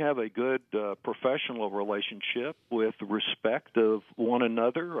think we have a good professional relationship with respect of one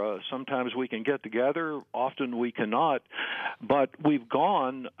another. Sometimes we can get together, often we cannot. But we've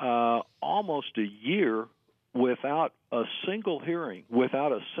gone almost a year without a single hearing,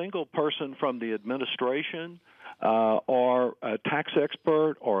 without a single person from the administration or a tax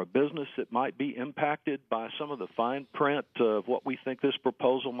expert or a business that might be impacted by some of the fine print of what we think this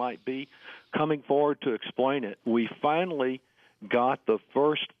proposal might be, coming forward to explain it. We finally got the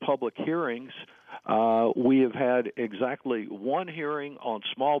first public hearings. We have had exactly 1 hearing on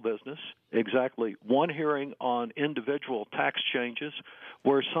small business, exactly 1 hearing on individual tax changes,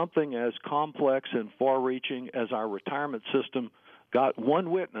 where something as complex and far-reaching as our retirement system got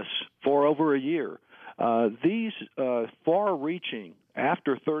 1 witness for over a year. These far-reaching,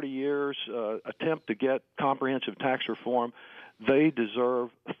 after 30 years, attempt to get comprehensive tax reform, they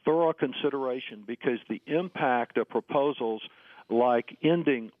deserve thorough consideration, because the impact of proposals like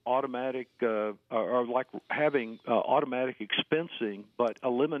ending automatic or like having automatic expensing but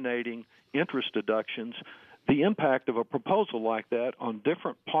eliminating interest deductions, the impact of a proposal like that on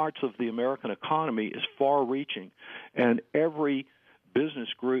different parts of the American economy is far-reaching, and every business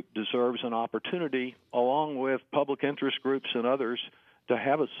group deserves an opportunity, along with public interest groups and others, to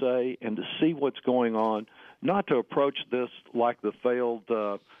have a say and to see what's going on, not to approach this like the failed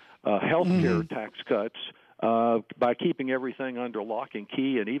health care tax cuts, by keeping everything under lock and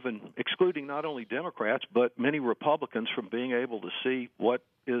key, and even excluding not only Democrats but many Republicans from being able to see what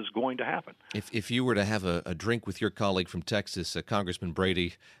is going to happen. If you were to have a drink with your colleague from Texas, Congressman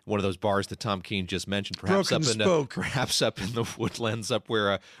Brady, one of those bars that Tom Keene just mentioned, perhaps up in the woodlands up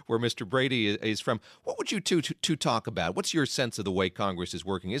where Mr. Brady is from, what would you two talk about? What's your sense of the way Congress is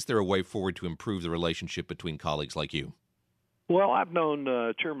working? Is there a way forward to improve the relationship between colleagues like you? Well, I've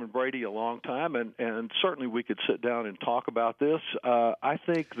known Chairman Brady a long time, and certainly we could sit down and talk about this. I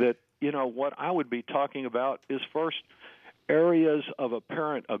think that, what I would be talking about is first areas of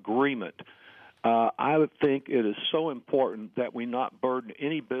apparent agreement. I would think it is so important that we not burden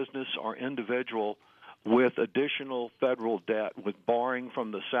any business or individual with additional federal debt, with borrowing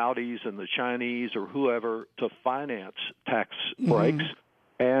from the Saudis and the Chinese or whoever to finance tax breaks.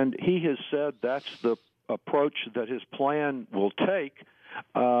 And he has said that's the approach that his plan will take.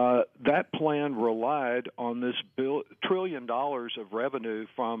 that plan relied on this $1 trillion of revenue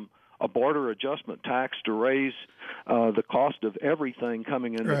from a border adjustment tax to raise the cost of everything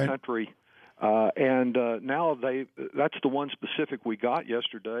coming in the country. And now that's the one specific we got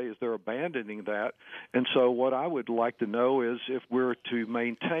yesterday, is they're abandoning that. And so what I would like to know is if we're to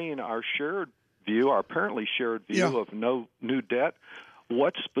maintain our apparently shared view of no new debt,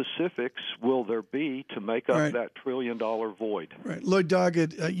 what specifics will there be to make up that $1 trillion void? Right. Lloyd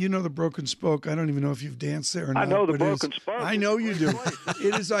Doggett, you know the Broken Spoke. I don't even know if you've danced there or not. I know the Broken Spoke. I know you do.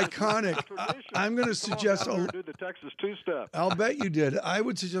 It is iconic. I'm going to suggest do the Texas two-step. I'll bet you did. I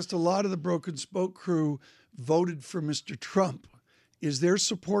would suggest a lot of the Broken Spoke crew voted for Mr. Trump. Is their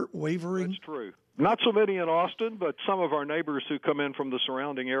support wavering? That's true. Not so many in Austin, but some of our neighbors who come in from the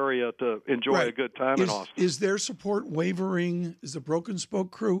surrounding area to enjoy a good time in Austin. Is their support wavering? Is the Broken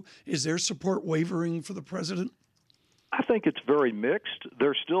Spoke crew, is their support wavering for the president? I think it's very mixed.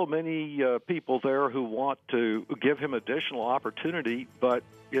 There's still many people there who want to give him additional opportunity, but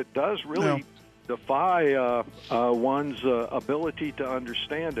it does really defy one's ability to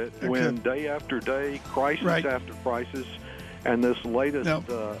understand it when day after day, crisis after crisis, and this latest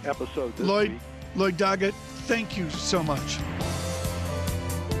episode this week. Lloyd Doggett, thank you so much.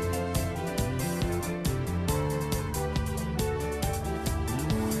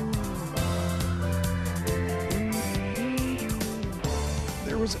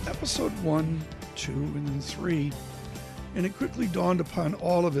 There was episode 1, 2, and then 3, and it quickly dawned upon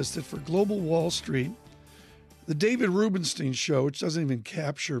all of us that for Global Wall Street, the David Rubenstein Show, which doesn't even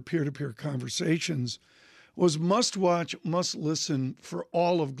capture peer-to-peer conversations, was must-watch, must-listen for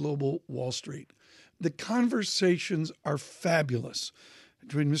all of Global Wall Street. The conversations are fabulous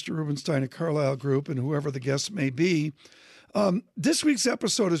between Mr. Rubenstein at Carlyle Group and whoever the guests may be. This week's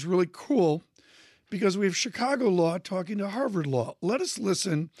episode is really cool because we have Chicago law talking to Harvard law. Let us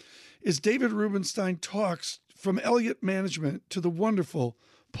listen as David Rubenstein talks from Elliott Management to the wonderful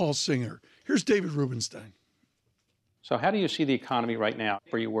Paul Singer. Here's David Rubenstein. So how do you see the economy right now?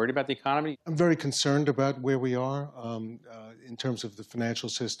 Are you worried about the economy? I'm very concerned about where we are in terms of the financial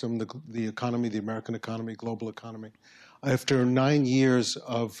system, the economy, the American economy, global economy. After 9 years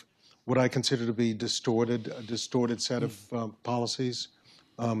of what I consider to be a distorted set of policies,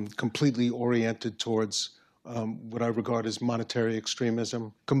 completely oriented towards what I regard as monetary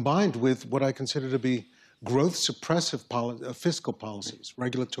extremism, combined with what I consider to be growth suppressive fiscal policies,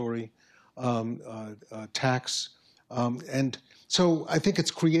 regulatory, tax. And so I think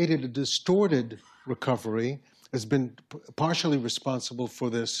it's created a distorted recovery, has been partially responsible for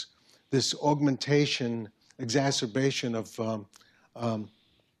this augmentation, exacerbation of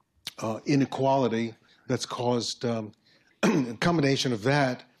inequality that's caused a combination of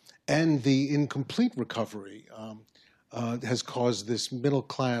that and the incomplete recovery has caused this middle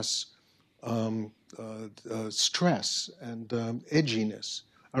class stress and edginess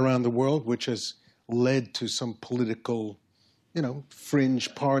around the world, which has led to some political,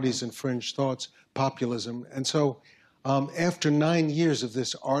 fringe parties and fringe thoughts, populism. And so after 9 years of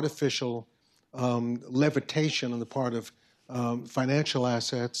this artificial levitation on the part of financial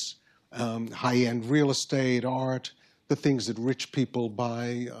assets, high-end real estate, art, the things that rich people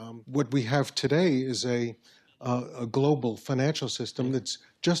buy, what we have today is a global financial system that's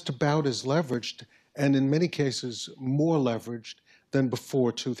just about as leveraged and in many cases more leveraged than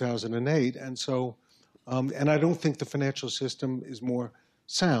before 2008. And so, and I don't think the financial system is more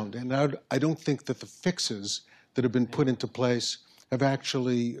sound. And I don't think that the fixes that have been put into place have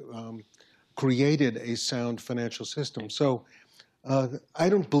actually created a sound financial system. So I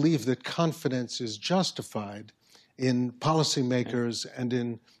don't believe that confidence is justified in policymakers and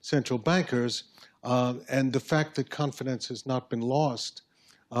in central bankers. And the fact that confidence has not been lost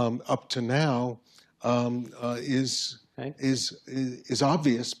up to now is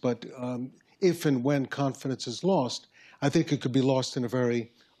obvious, but if and when confidence is lost, I think it could be lost in a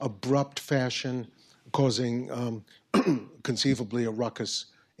very abrupt fashion, causing conceivably a ruckus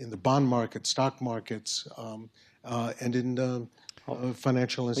in the bond market, stock markets, and in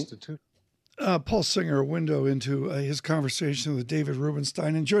financial institutions. Paul Singer, a window into his conversation with David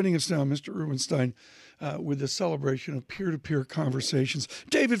Rubenstein. And joining us now, Mr. Rubenstein, with the celebration of peer-to-peer conversations.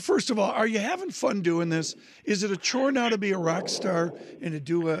 David, first of all, are you having fun doing this? Is it a chore now to be a rock star and to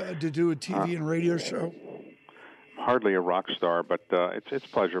do a TV and radio show? Hardly a rock star, but it's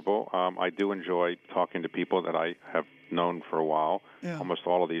pleasurable. I do enjoy talking to people that I have known for a while. Yeah. Almost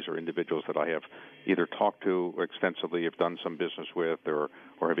all of these are individuals that I have either talked to extensively, have done some business with, or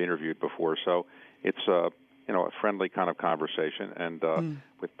have interviewed before. So it's a friendly kind of conversation. And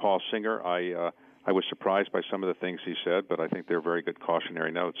with Paul Singer, I was surprised by some of the things he said, but I think they're very good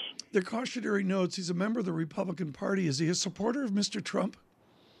cautionary notes. They're cautionary notes. He's a member of the Republican Party. Is he a supporter of Mr. Trump?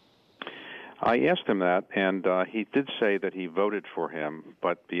 I asked him that, and he did say that he voted for him,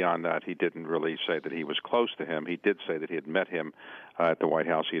 but beyond that, he didn't really say that he was close to him. He did say that he had met him at the White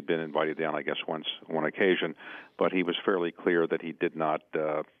House. He had been invited down, I guess, one occasion, but he was fairly clear that he did not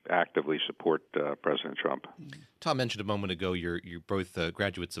actively support President Trump. Tom mentioned a moment ago you're both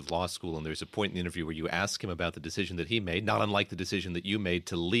graduates of law school, and there's a point in the interview where you ask him about the decision that he made, not unlike the decision that you made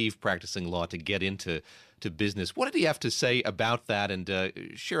to leave practicing law to get into business. What did he have to say about that, and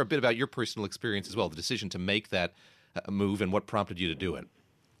share a bit about your personal experience as well, the decision to make that move and what prompted you to do it?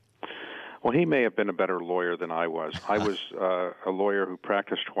 Well, he may have been a better lawyer than I was. I was a lawyer who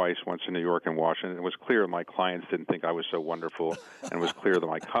practiced twice, once in New York and Washington. It was clear my clients didn't think I was so wonderful, and it was clear that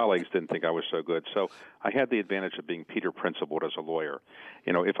my colleagues didn't think I was so good. So I had the advantage of being Peter Principled as a lawyer.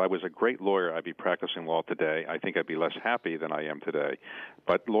 You know, if I was a great lawyer, I'd be practicing law today. I think I'd be less happy than I am today.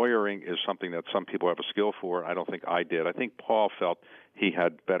 But lawyering is something that some people have a skill for. I don't think I did. I think Paul felt he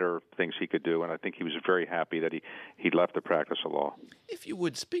had better things he could do, and I think he was very happy that he left the practice of law. If you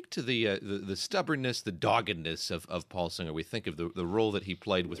would speak to the stubbornness, the doggedness of Paul Singer, we think of the role that he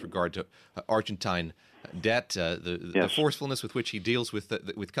played with regard to Argentine debt, the forcefulness with which he deals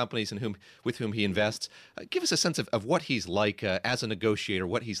with companies and with whom he invests. Give us a sense of what he's like as a negotiator,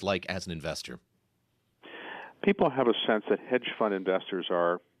 what he's like as an investor. People have a sense that hedge fund investors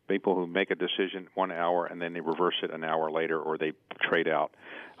are people who make a decision 1 hour and then they reverse it an hour later or they trade out.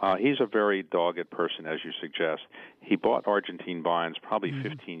 He's a very dogged person, as you suggest. He bought Argentine bonds probably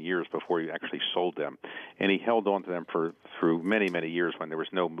 15 years before he actually sold them, and he held on to them through many, many years when there was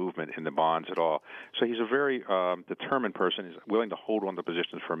no movement in the bonds at all. So he's a very determined person. He's willing to hold on to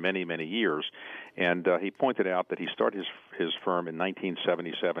positions for many, many years. And he pointed out that he started his firm in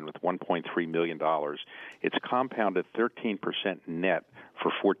 1977 with $1.3 million. It's compounded 13% net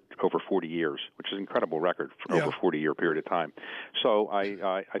for over 40 years, which is an incredible record for over a 40-year period of time. So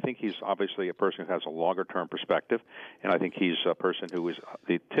I think he's obviously a person who has a longer-term perspective, and I think he's a person who is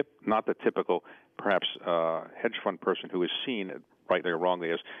not the typical, perhaps, hedge fund person who is seen, rightly or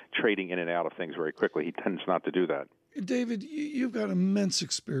wrongly, as trading in and out of things very quickly. He tends not to do that. David, you've got immense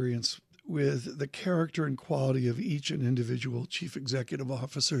experience with the character and quality of each and individual chief executive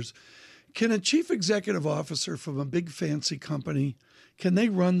officers. Can a chief executive officer from a big fancy company, can they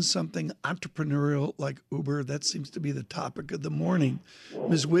run something entrepreneurial like Uber? That seems to be the topic of the morning.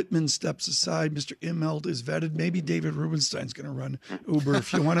 Ms. Whitman steps aside. Mr. Immelt is vetted. Maybe David Rubenstein's going to run Uber.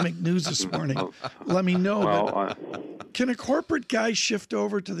 If you want to make news this morning, let me know. Well, can a corporate guy shift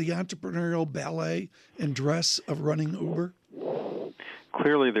over to the entrepreneurial ballet and dress of running Uber?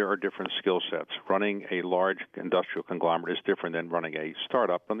 Clearly, there are different skill sets. Running a large industrial conglomerate is different than running a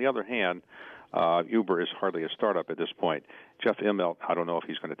startup. On the other hand, Uber is hardly a startup at this point. Jeff Immelt, I don't know if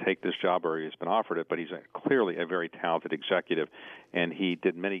he's going to take this job or he's been offered it, but he's clearly a very talented executive, and he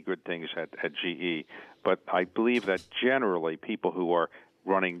did many good things at GE. But I believe that generally people who are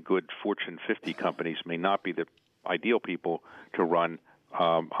running good Fortune 50 companies may not be the ideal people to run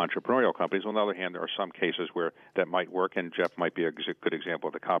entrepreneurial companies. On the other hand, there are some cases where that might work, and Jeff might be a good example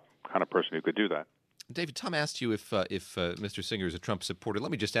of the kind of person who could do that. David, Tom asked you if Mr. Singer is a Trump supporter.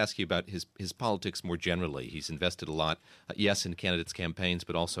 Let me just ask you about his politics more generally. He's invested a lot, yes, in candidates' campaigns,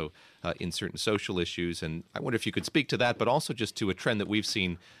 but also in certain social issues. And I wonder if you could speak to that, but also just to a trend that we've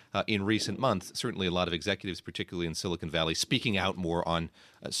seen in recent months. Certainly a lot of executives, particularly in Silicon Valley, speaking out more on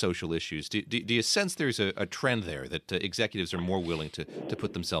social issues. Do you sense there's a trend there that executives are more willing to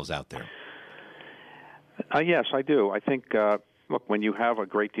put themselves out there? Yes, I do. I think look, when you have a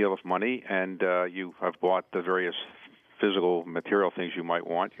great deal of money and you have bought the various physical, material things you might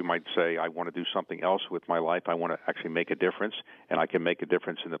want, you might say, I want to do something else with my life. I want to actually make a difference, and I can make a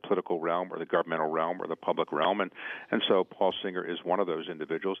difference in the political realm or the governmental realm or the public realm. And so Paul Singer is one of those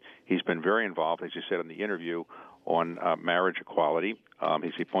individuals. He's been very involved, as you said in the interview, on marriage equality.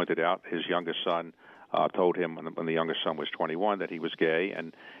 As he pointed out, his youngest son told him when the youngest son was 21 that he was gay,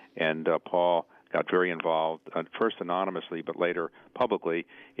 and Paul got very involved, first anonymously, but later publicly,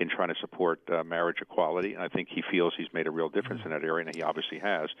 in trying to support marriage equality. And I think he feels he's made a real difference in that area, and he obviously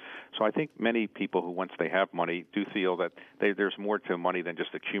has. So I think many people who, once they have money, do feel that there's more to money than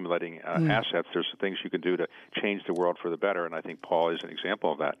just accumulating assets. There's things you can do to change the world for the better, and I think Paul is an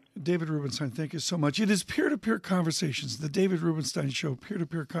example of that. David Rubenstein, thank you so much. It is peer-to-peer conversations, the David Rubenstein Show,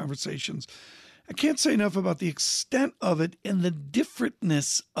 peer-to-peer conversations. I can't say enough about the extent of it and the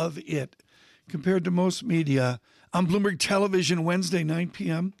differentness of it compared to most media. On Bloomberg Television, Wednesday, 9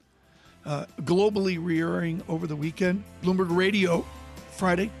 p.m., globally re-airing over the weekend. Bloomberg Radio,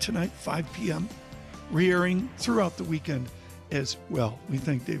 Friday tonight, 5 p.m. re-airing throughout the weekend as well. We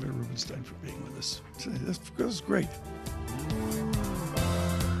thank David Rubenstein for being with us today. That was great.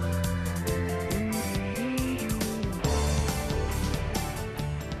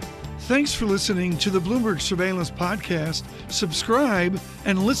 Thanks for listening to the Bloomberg Surveillance Podcast. Subscribe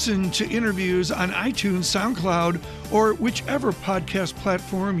and listen to interviews on iTunes, SoundCloud, or whichever podcast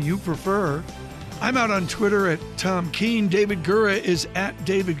platform you prefer. I'm out on Twitter at Tom Keene. David Gura is at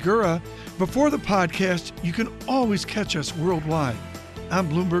David Gura. Before the podcast, you can always catch us worldwide on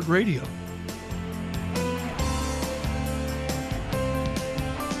Bloomberg Radio.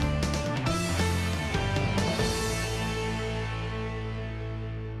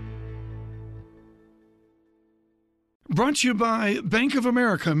 Brought to you by Bank of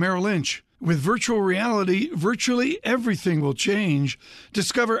America Merrill Lynch. With virtual reality, virtually everything will change.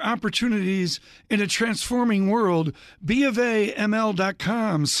 Discover opportunities in a transforming world.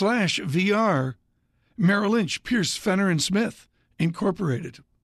 BofAML.com/VR. Merrill Lynch, Pierce, Fenner & Smith, Incorporated.